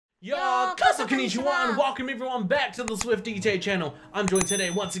Yo, Ghazab Konnichiwa, and welcome everyone back to the SwiftDetae channel. I'm joined today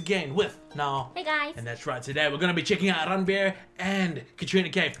once again with Nal. Hey guys. And that's right, today we're going to be checking out Ranbir and Katrina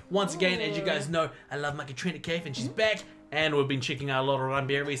Kaif. Once again, as you guys know, I love my Katrina Kaif and she's back. And we've been checking out a lot of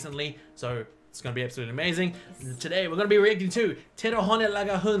Ranbir recently, so it's going to be absolutely amazing. And today we're going to be reacting to Tera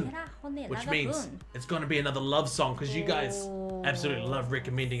Laga Hoon, which means it's going to be another love song because you guys absolutely love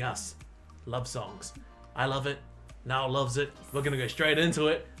recommending us love songs. I love it. Nal loves it. We're going to go straight into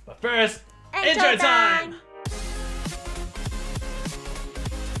it. But first, intro time!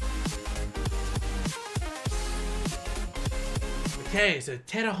 Okay, so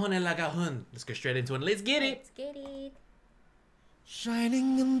Tera Laga Hoon. Let's go straight into it. Let's get it! Let's get it.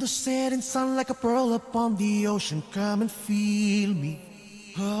 Shining in the setting sun like a pearl upon the ocean. Come and feel me.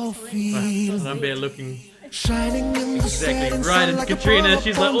 Oh, feel me. Ranbir looking shining in the setting right, sun and like Katrina, a pearl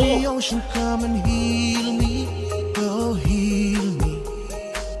she's upon like, the ocean. Come and heal me. Oh, heal me.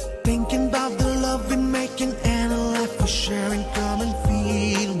 Thinking about the love we're making and a life we're sharing. Come and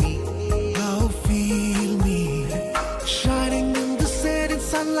feel me. Oh, feel me. Shining in the setting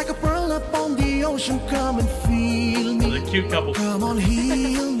sun like a pearl upon the ocean. Come and feel me. the cute couple. Come on,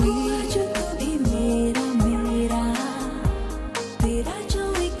 heal me.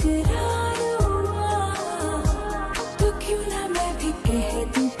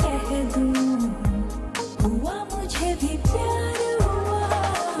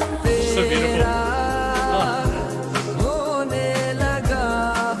 So beautiful.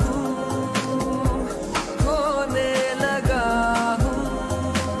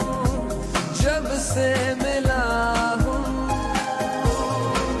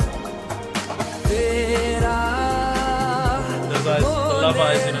 Those eyes, the love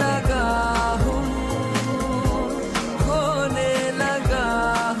eyes in it.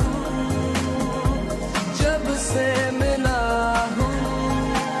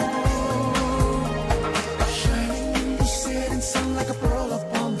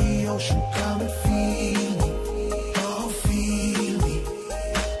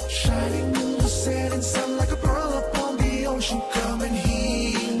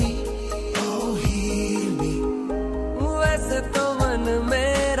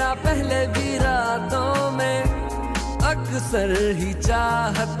 अक्सर ही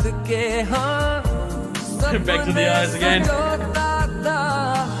चाहत के हाँ Back to the eyes again.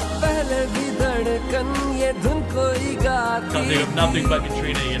 पहले भी धड़कन ये धुन कोई गाती Nothing but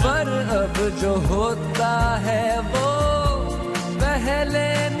Katrina, you know. पर अब जो होता है वो पहले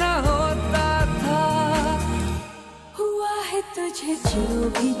न होता था हुआ है तुझे जो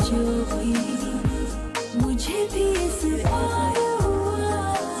भी मुझे भी इस बार हुआ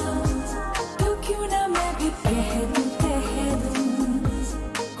तो क्यों ना मैं भी कह दूं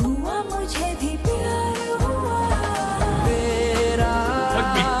हुआ मुझे भी प्यार हुआ तेरा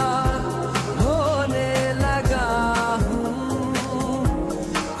होने लगा हूँ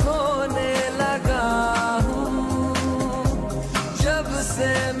खोने लगा हूँ जब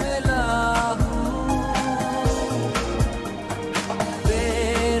से मिला हूँ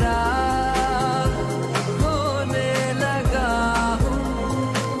तेरा होने लगा हूँ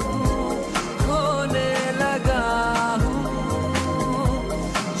खोने लगा हूँ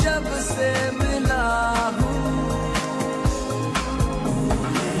जब से मिला हूँ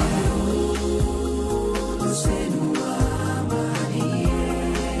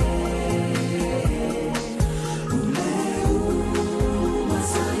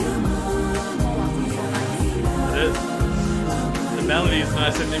The melody is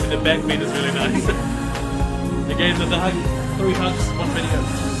nice and even the backbeat is really nice. They gave the hug, 3 hugs, 1 video.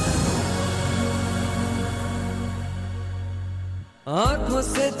 आँखों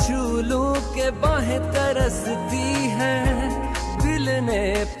से छू लूं के बाहें तरसती हैं दिल ने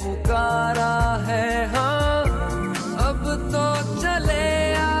पुकारा है हाँ अब तो चले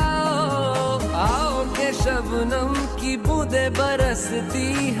आओ आओ के शबनम की बूंदें बरसती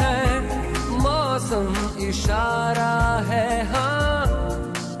हैं मौसम इशारा है हाँ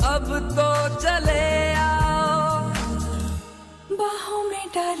अब तो चले आओ बाहों में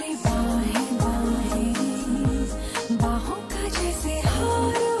डाले बाहें बाहों का जैसे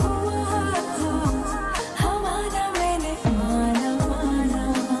हार हुआ हमारा मैंने माना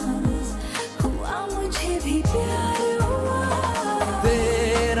हुआ मुझे भी प्यार हुआ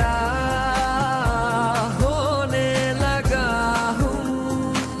तेरा होने लगा हूँ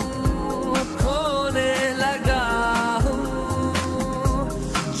खोने लगा हूँ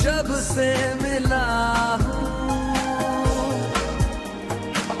जब से मिला हूँ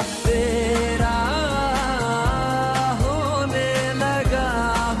तेरा होने लगा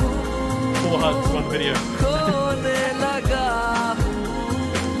हूँ 4 hugs, 1 video. खोने लगा हूँ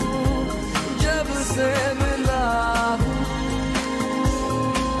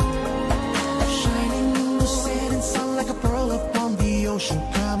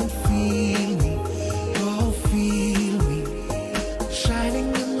Shining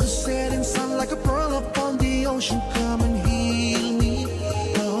in the setting sun like a pearl upon the ocean. Come and heal me,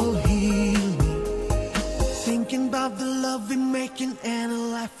 oh heal me. Thinking about the love we're making and a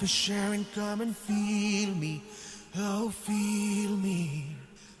life we're sharing. Come and feel me, oh feel me.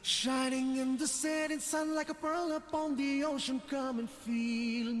 Shining in the setting sun like a pearl upon the ocean. Come and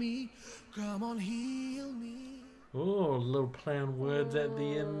feel me, come on heal me. Oh, a little play on words at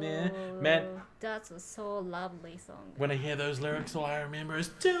the end there. Man, That's a so lovely song. when I hear those lyrics, all I remember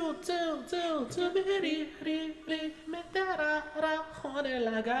is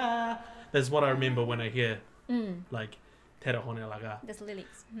that's what I remember when I hear like Tera Laga. That's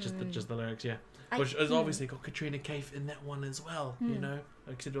lyrics. Just the lyrics, yeah. I- Which has obviously got Katrina Kaif in that one as well, you know.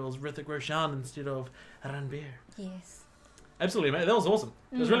 Except it was Hrithik Roshan instead of Ranbir. Yes. Absolutely, mate. That was awesome.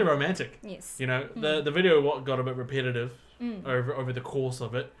 It was really romantic. Yes. You know, the video got a bit repetitive over the course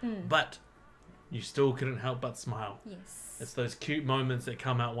of it, but you still couldn't help but smile. Yes. It's those cute moments that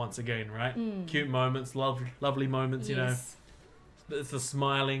come out once again, right? Cute moments, lovely moments, you know. Yes. It's the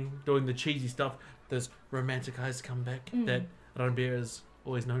smiling, doing the cheesy stuff. Those romantic eyes come back that Ranbir is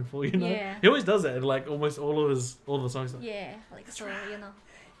always known for, you know. Yeah. He always does that in like almost all the songs. Yeah, like so, you know.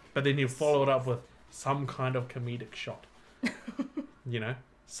 But then you follow it up with some kind of comedic shot. You know,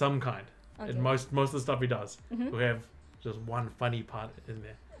 some kind. Okay. And most of the stuff he does, we have just one funny part in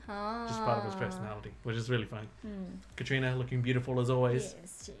there, just part of his personality, which is really funny. Katrina looking beautiful as always.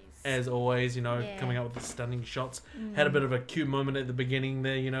 Yes, jeez. As always, you know, Yeah. coming up with the stunning shots. Had a bit of a cute moment at the beginning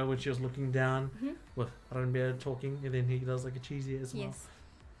there, you know, when she was looking down with Ranbir talking, and then he does like a cheesy as well. Yes.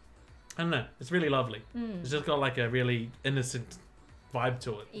 I don't know, it's really lovely. It's just got like a really innocent vibe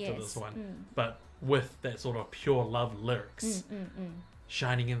to it, Yes. to this one. But with that sort of pure love lyrics,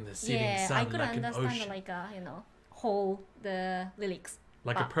 shining in the setting Yeah, I sun could like an understand ocean, like you know, whole the lyrics.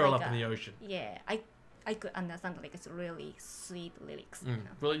 like a but pearl like up in the ocean. Yeah, I could understand like it's really sweet lyrics. You know?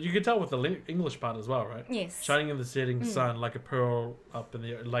 Well, you could tell with the English part as well, right? Yes. Shining in the setting sun like a pearl up in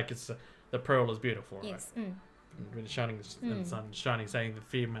the like it's the pearl is beautiful, right? Yes. And when it's shining in the sun, shining saying the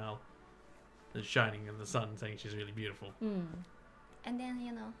female is shining in the sun, saying she's really beautiful. And then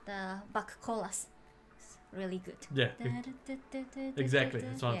you know the back chorus is really good. Yeah, exactly.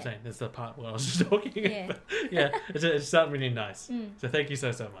 That's what I'm saying. That's the part where I was just talking Yeah. about. Yeah, it sounded really nice. So thank you so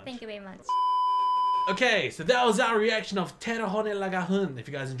much. Thank you very much. Okay, so that was our reaction of Tera Laga Hoon. If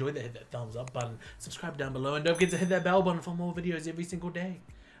you guys enjoyed that, hit that thumbs up button, subscribe down below, and don't forget to hit that bell button for more videos every single day.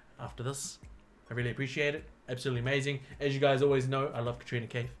 After this, I really appreciate it. Absolutely amazing. As you guys always know, I love Katrina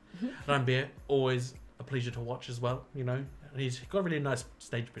Kaif. Ranbir, always a pleasure to watch as well, you know. He's got a really nice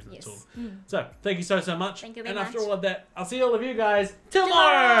stage presence. Yes. So, thank you so much. Thank you very and after much. all of that, I'll see all of you guys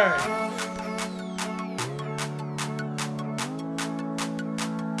tomorrow.